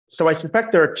So I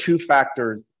suspect there are two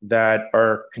factors that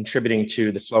are contributing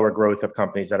to the slower growth of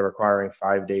companies that are requiring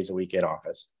 5 days a week in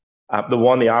office.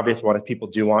 The obvious one is people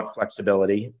do want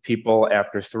flexibility. People,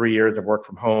 after 3 years of work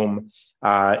from home,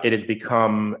 it has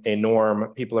become a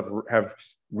norm. People have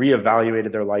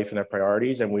reevaluated their life and their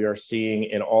priorities, and we are seeing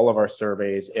in all of our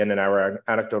surveys and in our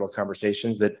anecdotal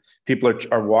conversations that people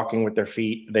are walking with their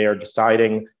feet. They are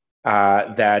deciding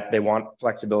that they want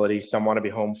flexibility. Some want to be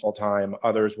home full time.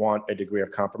 Others want a degree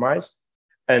of compromise.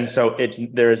 And so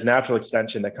there is natural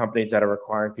extension that companies that are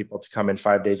requiring people to come in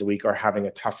 5 days a week are having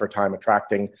a tougher time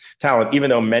attracting talent, even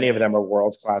though many of them are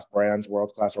world-class brands,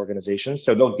 world-class organizations.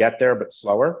 So they'll get there, but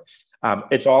slower.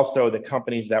 It's also the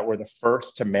companies that were the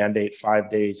first to mandate 5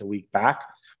 days a week back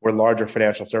were larger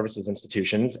financial services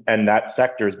institutions. And that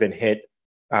sector has been hit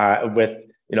with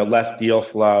less deal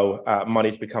flow.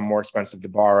 Money's become more expensive to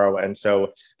borrow. And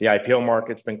so the IPO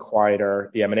market's been quieter.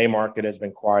 The M&A market has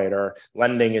been quieter.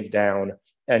 Lending is down.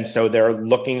 And so they're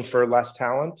looking for less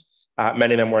talent.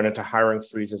 Many of them went into hiring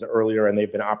freezes earlier and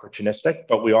they've been opportunistic,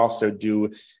 but we also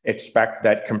do expect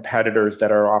that competitors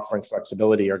that are offering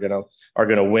flexibility are going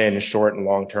to win short and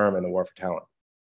long term in the war for talent.